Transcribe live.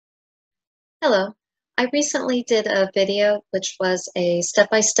Hello. I recently did a video which was a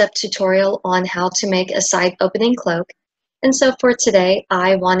step-by-step tutorial on how to make a side opening cloak. And so for today,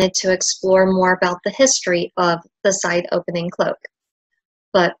 I wanted to explore more about the history of the side opening cloak.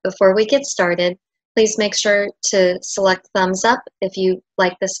 But before we get started, please make sure to select thumbs up if you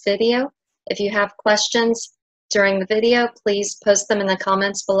like this video. If you have questions during the video, please post them in the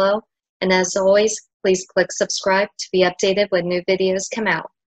comments below. And as always, please click subscribe to be updated when new videos come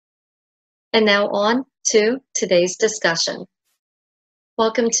out. And now on to today's discussion.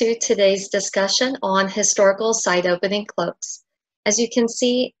 Welcome to today's discussion on historical side opening cloaks. As you can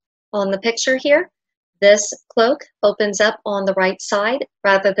see on the picture here, this cloak opens up on the right side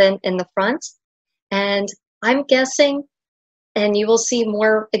rather than in the front. And I'm guessing, and you will see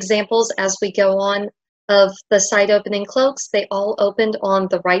more examples as we go on of the side opening cloaks, they all opened on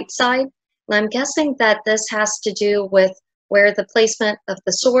the right side. And I'm guessing that this has to do with where the placement of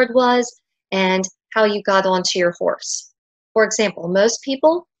the sword was and how you got onto your horse. For example, most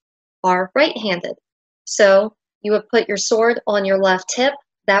people are right-handed. So you would put your sword on your left hip.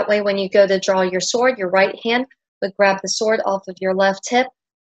 That way when you go to draw your sword, your right hand would grab the sword off of your left hip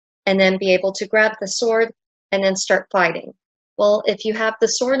and then be able to grab the sword and then start fighting. Well, if you have the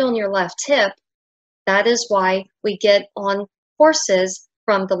sword on your left hip, that is why we get on horses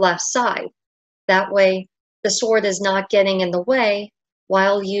from the left side. That way the sword is not getting in the way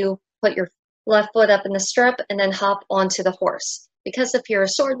while you put your left foot up in the stirrup and then hop onto the horse. Because if your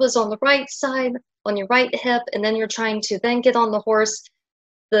sword was on the right side, on your right hip, and then you're trying to then get on the horse,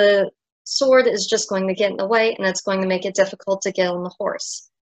 the sword is just going to get in the way and it's going to make it difficult to get on the horse.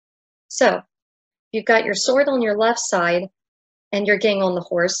 So you've got your sword on your left side and you're getting on the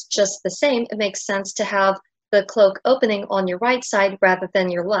horse just the same. It makes sense to have the cloak opening on your right side rather than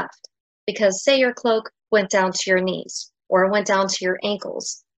your left. Because say your cloak went down to your knees or it went down to your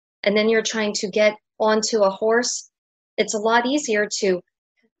ankles, and then you're trying to get onto a horse, it's a lot easier to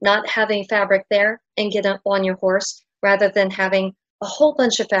not have any fabric there and get on your horse rather than having a whole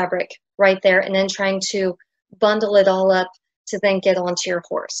bunch of fabric right there and then trying to bundle it all up to then get onto your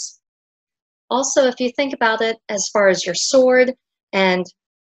horse. Also, if you think about it as far as your sword and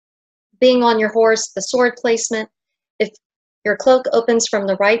being on your horse, the sword placement, if your cloak opens from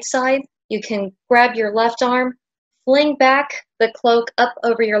the right side, you can grab your left arm, fling back the cloak up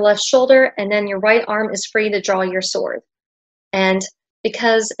over your left shoulder, and then your right arm is free to draw your sword. And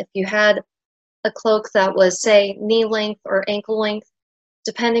because if you had a cloak that was, say, knee length or ankle length,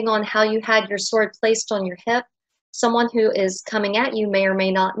 depending on how you had your sword placed on your hip, someone who is coming at you may or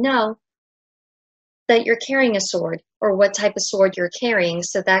may not know that you're carrying a sword or what type of sword you're carrying,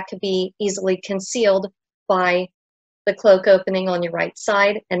 so that could be easily concealed by the cloak opening on your right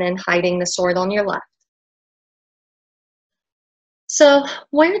side and then hiding the sword on your left. So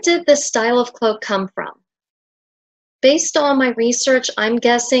where did this style of cloak come from? Based on my research, I'm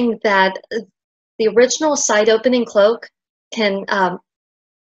guessing that the original side opening cloak can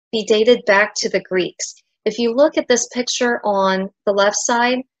be dated back to the Greeks. If you look at this picture on the left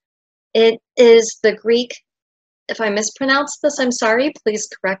side, it is the Greek, if I mispronounce this, I'm sorry, please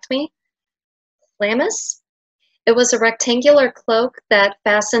correct me, chlamys. It was a rectangular cloak that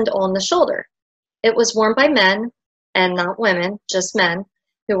fastened on the shoulder. It was worn by men, and not women, just men,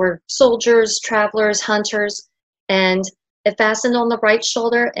 who were soldiers, travelers, hunters, and it fastened on the right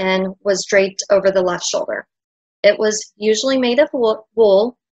shoulder and was draped over the left shoulder. It was usually made of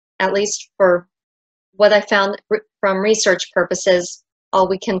wool, at least for what I found from research purposes. All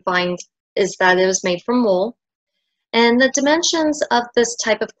we can find is that it was made from wool. And the dimensions of this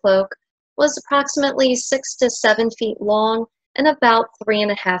type of cloak was approximately 6 to 7 feet long and about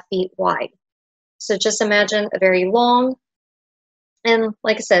 3.5 feet wide. So just imagine a very long, and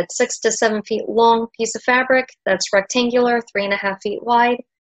like I said, 6 to 7 feet long piece of fabric that's rectangular, 3.5 feet wide.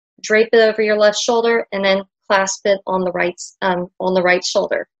 Drape it over your left shoulder and then clasp it on the right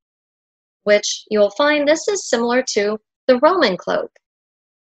shoulder, which you will find this is similar to the Roman cloak.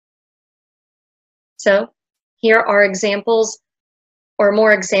 So here are examples, or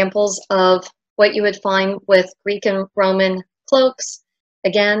more examples, of what you would find with Greek and Roman cloaks.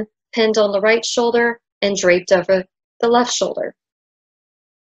 Again, pinned on the right shoulder and draped over the left shoulder.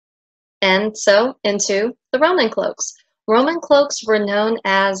 And so into the Roman cloaks. Roman cloaks were known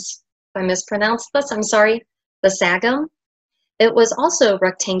as, if I mispronounced this, I'm sorry, the sagum. It was also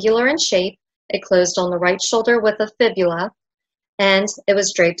rectangular in shape. It closed on the right shoulder with a fibula, and it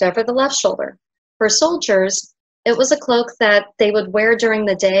was draped over the left shoulder. For soldiers, it was a cloak that they would wear during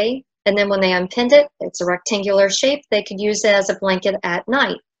the day, and then when they unpinned it, it's a rectangular shape, they could use it as a blanket at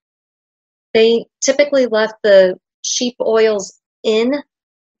night. They typically left the sheep oils in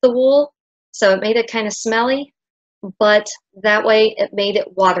the wool So it made it kind of smelly, but that way it made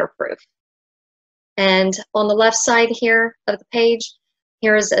it waterproof. And on the left side here of the page,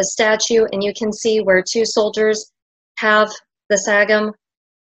 here is a statue, and you can see where two soldiers have the sagum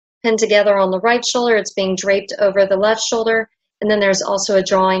pinned together on the right shoulder. It's being draped over the left shoulder. And then there's also a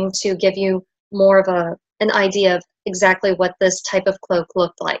drawing to give you more of an idea of exactly what this type of cloak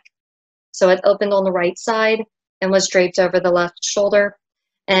looked like. So it opened on the right side and was draped over the left shoulder.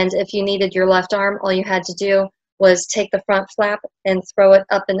 And if you needed your left arm, all you had to do was take the front flap and throw it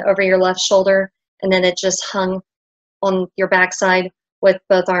up and over your left shoulder, and then it just hung on your backside with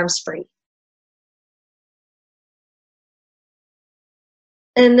both arms free.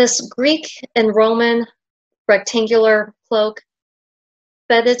 And this Greek and Roman rectangular cloak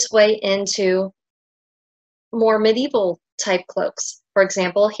fed its way into more medieval type cloaks. For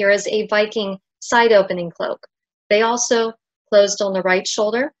example, here is a Viking side opening cloak. They also closed on the right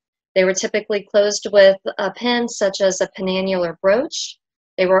shoulder. They were typically closed with a pin such as a penannular brooch.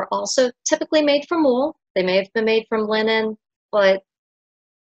 They were also typically made from wool. They may have been made from linen, but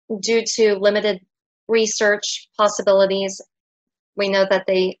due to limited research possibilities, we know that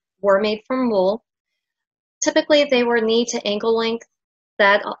they were made from wool. Typically, they were knee to ankle length.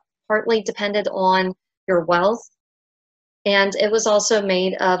 That partly depended on your wealth, and it was also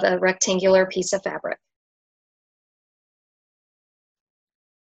made of a rectangular piece of fabric.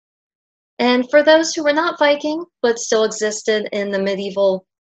 And for those who were not Viking, but still existed in the medieval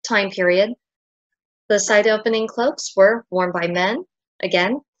time period, the side opening cloaks were worn by men,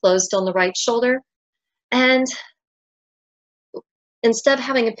 again, closed on the right shoulder. And instead of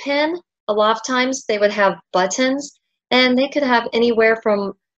having a pin, a lot of times they would have buttons, and they could have anywhere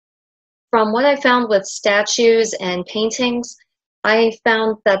from what I found with statues and paintings, I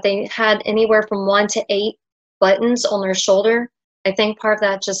found that they had anywhere from 1 to 8 buttons on their shoulder. I think part of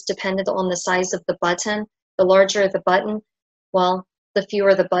that just depended on the size of the button. The larger the button, well, the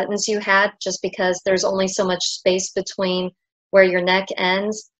fewer the buttons you had, just because there's only so much space between where your neck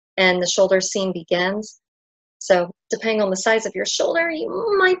ends and the shoulder seam begins. So depending on the size of your shoulder,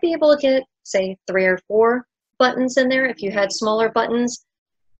 you might be able to get, say, 3 or 4 buttons in there if you had smaller buttons.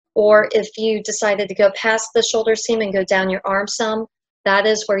 Or if you decided to go past the shoulder seam and go down your arm some, that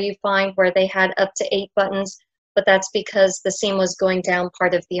is where you find where they had up to 8 buttons, but that's because the seam was going down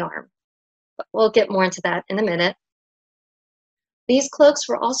part of the arm. But we'll get more into that in a minute. These cloaks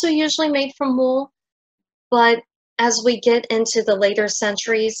were also usually made from wool, but as we get into the later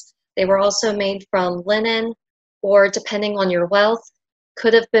centuries, they were also made from linen, or depending on your wealth,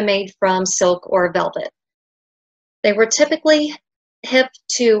 could have been made from silk or velvet. They were typically hip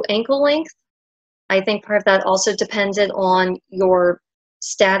to ankle length. I think part of that also depended on your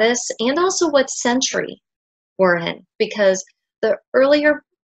status and also what century we're in, because the earlier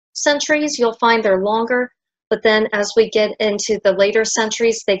centuries you'll find they're longer, but then as we get into the later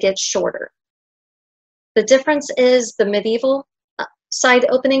centuries they get shorter. The difference is the medieval side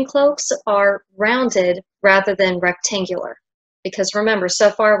opening cloaks are rounded rather than rectangular, because remember,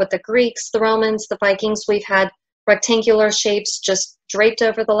 so far with the Greeks, the Romans, the Vikings, we've had rectangular shapes just draped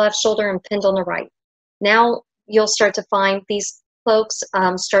over the left shoulder and pinned on the right. Now you'll start to find these cloaks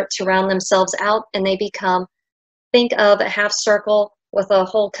start to round themselves out, and they become, think of a half circle with a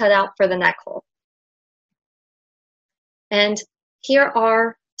hole cut out for the neck hole. And here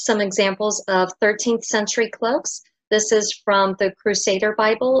are some examples of 13th century cloaks. This is from the Crusader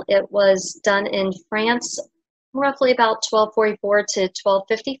Bible. It was done in France, roughly about 1244 to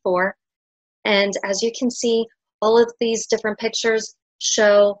 1254. And as you can see, all of these different pictures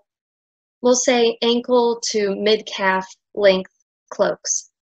show, we'll say, ankle to mid-calf length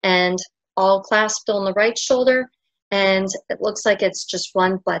cloaks, and all clasped on the right shoulder, and it looks like it's just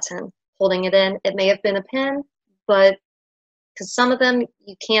one button holding it in. It may have been a pin, but because some of them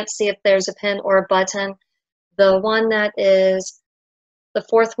you can't see if there's a pin or a button. The one that is the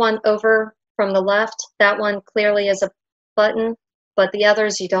fourth one over from the left, that one clearly is a button, but the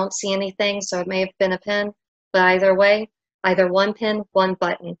others you don't see anything, so it may have been a pin. But either way, either one pin, one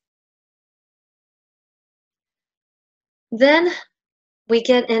button. Then we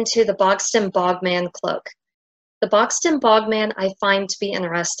get into the Bocksten bogman cloak. The Bocksten bogman I find to be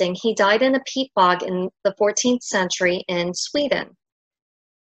interesting. He died in a peat bog in the 14th century in Sweden.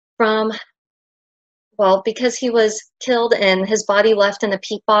 Because he was killed and his body left in a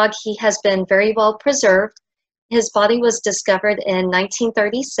peat bog, he has been very well preserved. His body was discovered in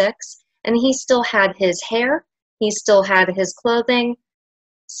 1936, and he still had his hair, he still had his clothing.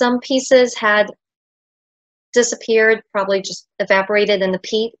 Some pieces had disappeared, probably just evaporated in the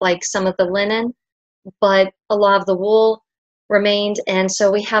peat, like some of the linen, but a lot of the wool remained, and so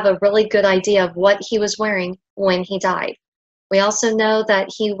we have a really good idea of what he was wearing when he died. We also know that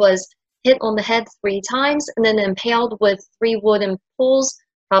he was hit on the head 3 times and then impaled with 3 wooden poles,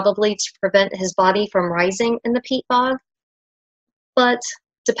 probably to prevent his body from rising in the peat bog. But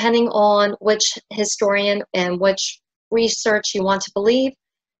depending on which historian and which research you want to believe,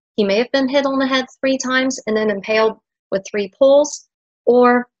 he may have been hit on the head 3 times and then impaled with 3 poles,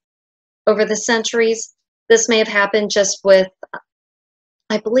 or over the centuries, this may have happened just with,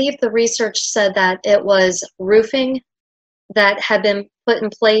 I believe the research said that it was roofing that had been put in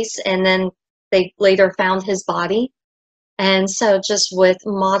place and then they later found his body. And so just with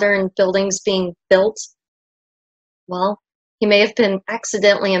modern buildings being built, well, he may have been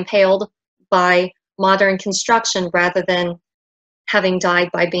accidentally impaled by modern construction rather than having died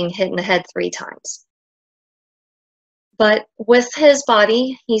by being hit in the head 3 times. But with his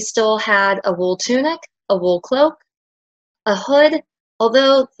body, he still had a wool tunic, a wool cloak, a hood,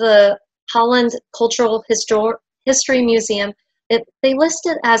 although the Holland Cultural History Museum, they list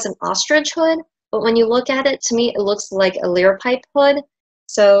it as an ostrich hood, but when you look at it, to me, it looks like a Learpipe hood.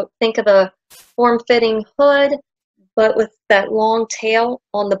 So think of a form-fitting hood, but with that long tail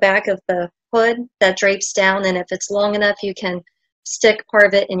on the back of the hood that drapes down, and if it's long enough, you can stick part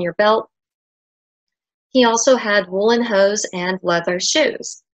of it in your belt. He also had woolen hose and leather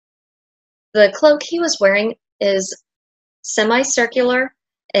shoes. The cloak he was wearing is semicircular.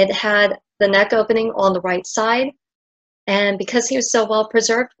 It had the neck opening on the right side, and because he was so well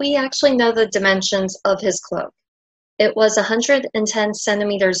preserved, we actually know the dimensions of his cloak. It was 110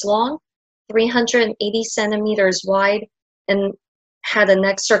 centimeters long, 380 centimeters wide, and had a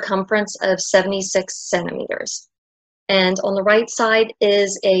neck circumference of 76 centimeters. And on the right side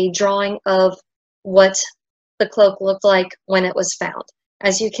is a drawing of what the cloak looked like when it was found.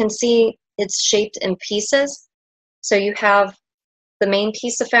 As you can see, it's shaped in pieces. So you have the main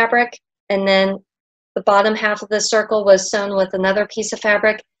piece of fabric, and then the bottom half of the circle was sewn with another piece of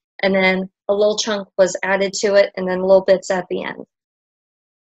fabric, and then a little chunk was added to it, and then little bits at the end.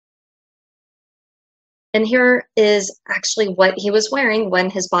 And here is actually what he was wearing when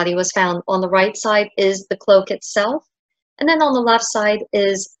his body was found. On the right side is the cloak itself, and then on the left side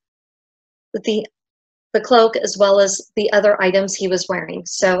is the cloak as well as the other items he was wearing.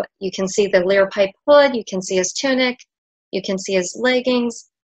 So you can see the Learpipe hood, you can see his tunic, you can see his leggings.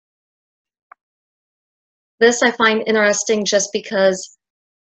 This I find interesting just because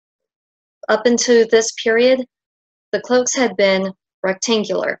up into this period, the cloaks had been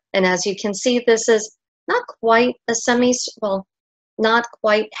rectangular. And as you can see, this is not quite a well, not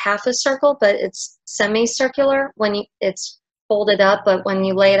quite half a circle, but it's semicircular when it's folded up, but when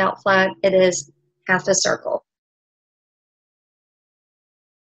you lay it out flat, it is half a circle.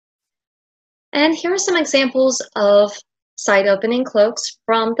 And here are some examples of side opening cloaks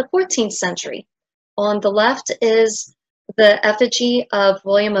from the 14th century. On the left is the effigy of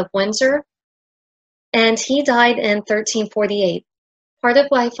William of Windsor, and he died in 1348. Part of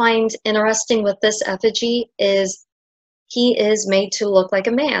what I find interesting with this effigy is he is made to look like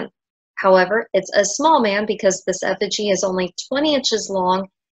a man. However, it's a small man because this effigy is only 20 inches long.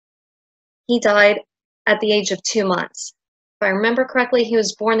 He died at the age of 2 months. If I remember correctly, he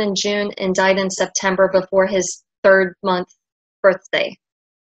was born in June and died in September before his 3rd month birthday,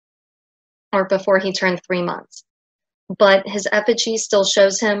 or before he turned 3 months. But his effigy still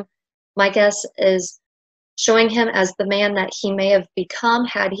shows him, my guess is showing him as the man that he may have become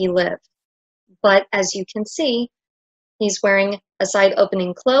had he lived. But as you can see, he's wearing a side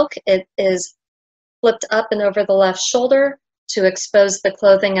opening cloak. It is flipped up and over the left shoulder to expose the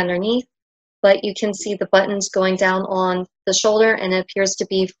clothing underneath, but you can see the buttons going down on the shoulder, and it appears to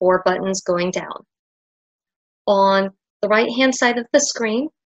be 4 buttons going down. On the right-hand side of the screen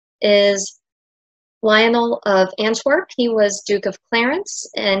is Lionel of Antwerp. He was Duke of Clarence,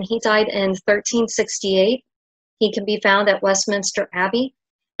 and he died in 1368. He can be found at Westminster Abbey.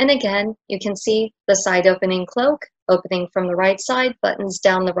 And again, you can see the side opening cloak, opening from the right side, buttons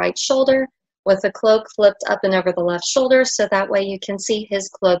down the right shoulder, with the cloak flipped up and over the left shoulder, so that way you can see his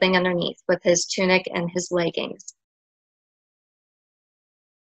clothing underneath with his tunic and his leggings.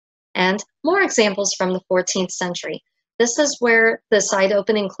 And more examples from the 14th century. This is where the side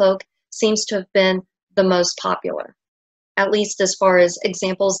opening cloak seems to have been the most popular, at least as far as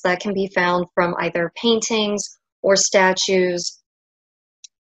examples that can be found from either paintings or statues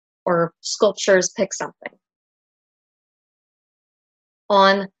or sculptures, pick something.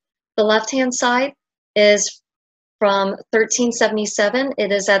 On the left-hand side is from 1377.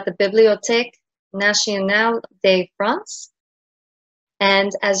 It is at the Bibliothèque Nationale de France.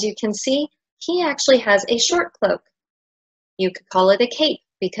 And as you can see, he actually has a short cloak. You could call it a cape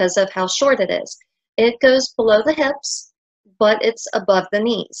because of how short it is. It goes below the hips, but it's above the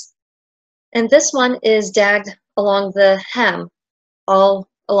knees. And this one is dagged along the hem, all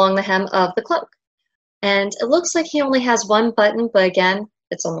along the hem of the cloak. And it looks like he only has one button, but again,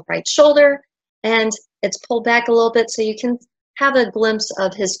 it's on the right shoulder, and it's pulled back a little bit so you can have a glimpse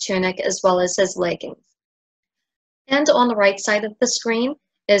of his tunic as well as his leggings. And on the right side of the screen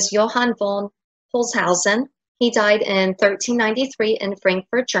is Johann von Holzhausen. He died in 1393 in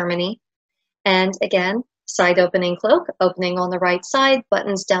Frankfurt, Germany. And again, side opening cloak, opening on the right side,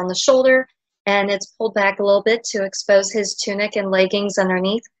 buttons down the shoulder, and it's pulled back a little bit to expose his tunic and leggings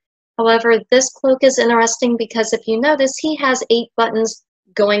underneath. However, this cloak is interesting because if you notice, he has 8 buttons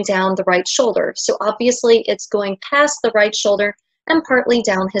going down the right shoulder. So obviously it's going past the right shoulder and partly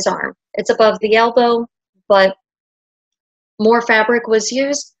down his arm. It's above the elbow, but more fabric was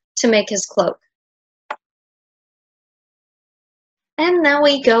used to make his cloak. And now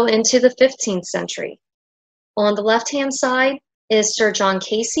we go into the 15th century. On the left-hand side is Sir John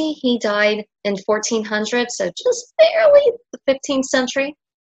Casey. He died in 1400, so just barely the 15th century.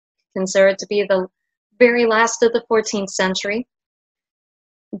 Considered to be the very last of the 14th century.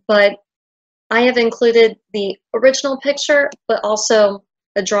 But I have included the original picture, but also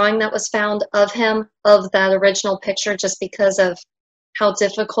a drawing that was found of him, of that original picture, just because of how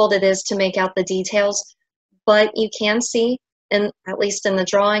difficult it is to make out the details. But you can see, at least in the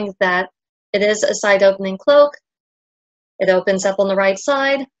drawing, that it is a side opening cloak. It opens up on the right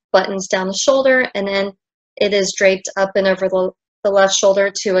side, buttons down the shoulder, and then it is draped up and over the left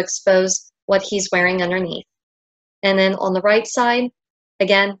shoulder to expose what he's wearing underneath. And then on the right side,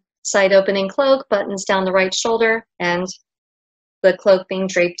 again, side opening cloak, buttons down the right shoulder, and the cloak being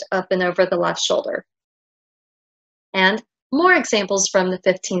draped up and over the left shoulder. And more examples from the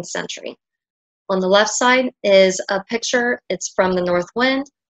 15th century. On the left side is a picture, it's from the North Wind.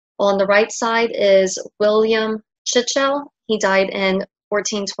 On the right side is William Chichell. He died in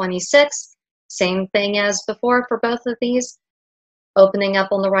 1426. Same thing as before for both of these. Opening up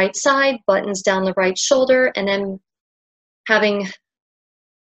on the right side, buttons down the right shoulder, and then having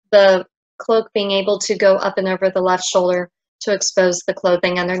the cloak being able to go up and over the left shoulder to expose the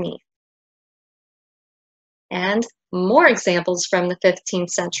clothing underneath. And more examples from the 15th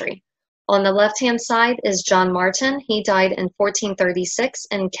century. On the left-hand side is John Martin. He died in 1436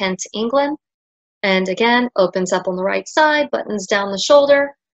 in Kent, England. And again, opens up on the right side, buttons down the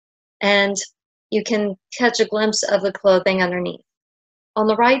shoulder, and you can catch a glimpse of the clothing underneath. On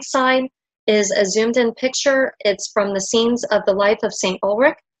the right side is a zoomed-in picture. It's from the scenes of the life of St.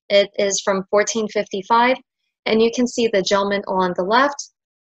 Ulrich. It is from 1455, and you can see the gentleman on the left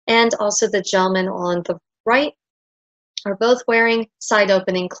and also the gentleman on the right are both wearing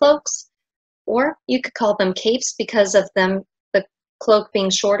side-opening cloaks, or you could call them capes because of them, the cloak being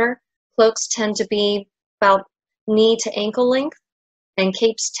shorter. Cloaks tend to be about knee to ankle length, and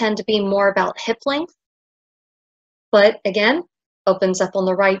capes tend to be more about hip length. But again, opens up on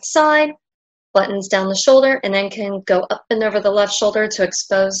the right side, buttons down the shoulder, and then can go up and over the left shoulder to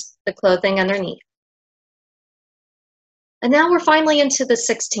expose the clothing underneath. And now we're finally into the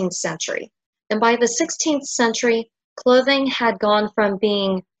 16th century. And by the 16th century, clothing had gone from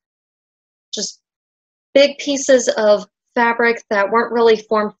being just big pieces of fabric that weren't really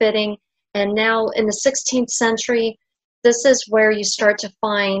form-fitting, and now in the 16th century, this is where you start to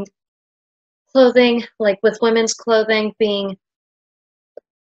find clothing, like with women's clothing, being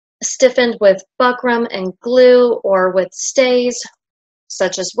stiffened with buckram and glue, or with stays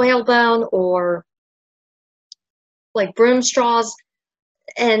such as whalebone or like broom straws,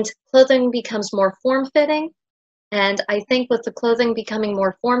 and clothing becomes more form-fitting. And I think with the clothing becoming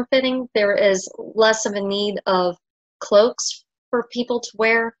more form-fitting, there is less of a need of cloaks for people to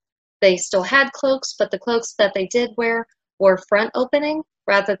wear. They still had cloaks, but the cloaks that they did wear were front opening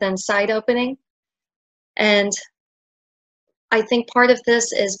rather than side opening. And I think part of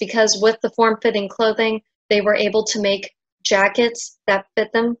this is because with the form-fitting clothing, they were able to make jackets that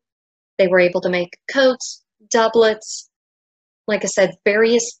fit them. They were able to make coats, doublets, like I said,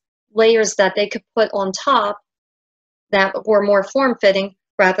 various layers that they could put on top that were more form-fitting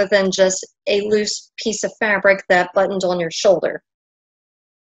rather than just a loose piece of fabric that buttoned on your shoulder.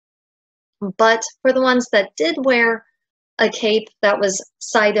 But for the ones that did wear a cape that was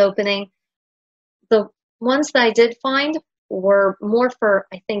side opening, the ones that I did find were more for,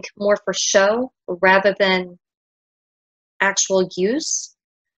 I think, more for show rather than actual use.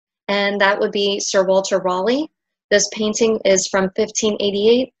 And that would be Sir Walter Raleigh. This painting is from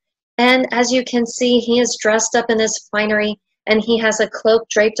 1588. And as you can see, he is dressed up in his finery, and he has a cloak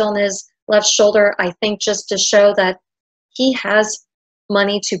draped on his left shoulder, I think just to show that he has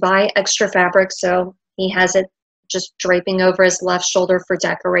money to buy extra fabric, so he has it just draping over his left shoulder for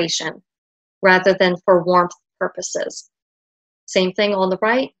decoration rather than for warmth purposes. Same thing on the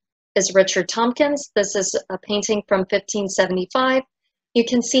right is Richard Tompkins. This is a painting from 1575. You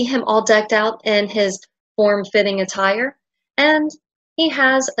can see him all decked out in his form-fitting attire, and he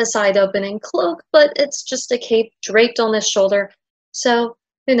has a side-opening cloak, but it's just a cape draped on his shoulder. So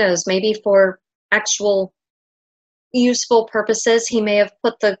who knows, maybe for actual useful purposes, he may have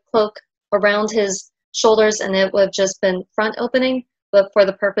put the cloak around his shoulders and it would have just been front opening, but for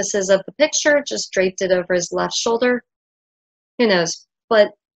the purposes of the picture, just draped it over his left shoulder. Who knows?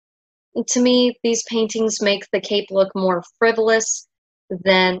 But to me, these paintings make the cape look more frivolous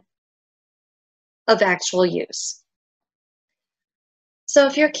than of actual use. So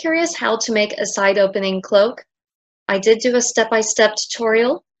if you're curious how to make a side opening cloak, I did do a step-by-step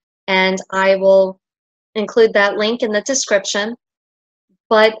tutorial, and I will include that link in the description.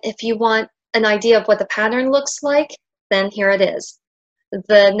 But if you want an idea of what the pattern looks like, then here it is.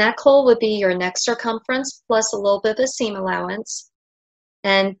 The neck hole would be your neck circumference plus a little bit of a seam allowance.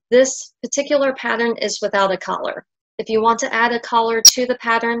 And this particular pattern is without a collar. If you want to add a collar to the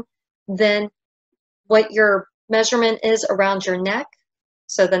pattern, then what your measurement is around your neck,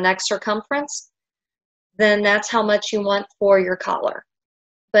 so the neck circumference, then that's how much you want for your collar.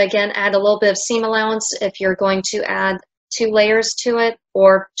 But again, add a little bit of seam allowance if you're going to add 2 layers to it,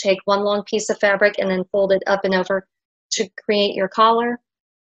 or take one long piece of fabric and then fold it up and over to create your collar.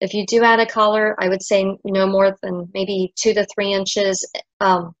 If you do add a collar, I would say no more than maybe 2 to 3 inches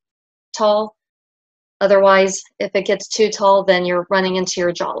tall. Otherwise, if it gets too tall, then you're running into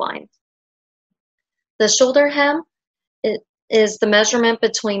your jawline. The shoulder hem, it is the measurement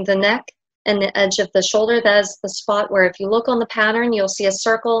between the neck and the edge of the shoulder. That is the spot where if you look on the pattern, you'll see a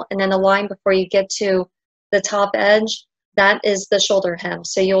circle and then a line before you get to the top edge. That is the shoulder hem.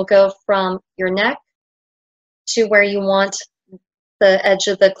 So you'll go from your neck to where you want the edge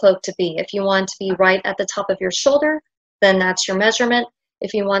of the cloak to be. If you want to be right at the top of your shoulder, then that's your measurement.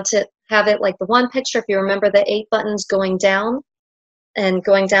 If you want to have it like the one picture, if you remember the 8 buttons going down and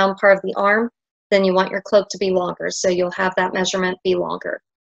going down part of the arm, then you want your cloak to be longer. So you'll have that measurement be longer.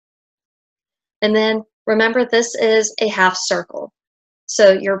 And then remember, this is a half circle.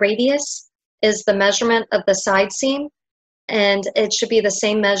 So your radius is the measurement of the side seam, and it should be the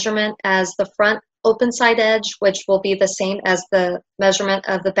same measurement as the front open side edge, which will be the same as the measurement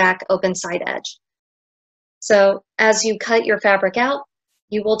of the back open side edge. So as you cut your fabric out,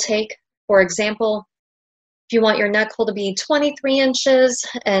 you will take, for example, if you want your neck hole to be 23 inches,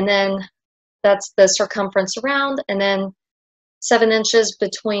 and then that's the circumference around, and then 7 inches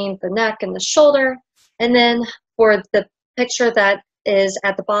between the neck and the shoulder. And then for the picture that is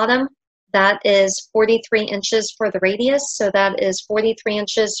at the bottom, that is 43 inches for the radius. So that is 43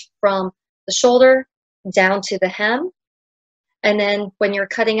 inches from the shoulder down to the hem. And then when you're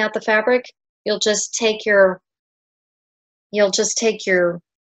cutting out the fabric, you'll just take your yardstick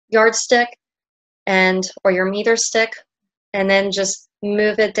or your meter stick, and then just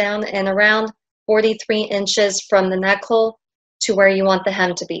move it down and around 43 inches from the neck hole to where you want the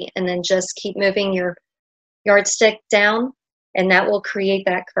hem to be. And then just keep moving your yardstick down, and that will create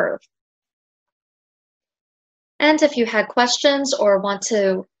that curve. And if you had questions or want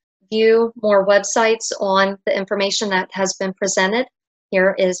to view more websites on the information that has been presented,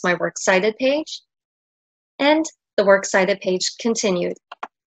 here is my Works Cited page. And the Works Cited page continued.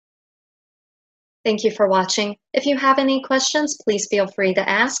 Thank you for watching. If you have any questions, please feel free to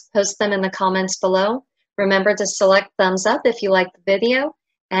ask. Post them in the comments below. Remember to select thumbs up if you like the video.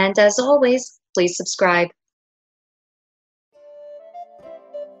 And as always, please subscribe.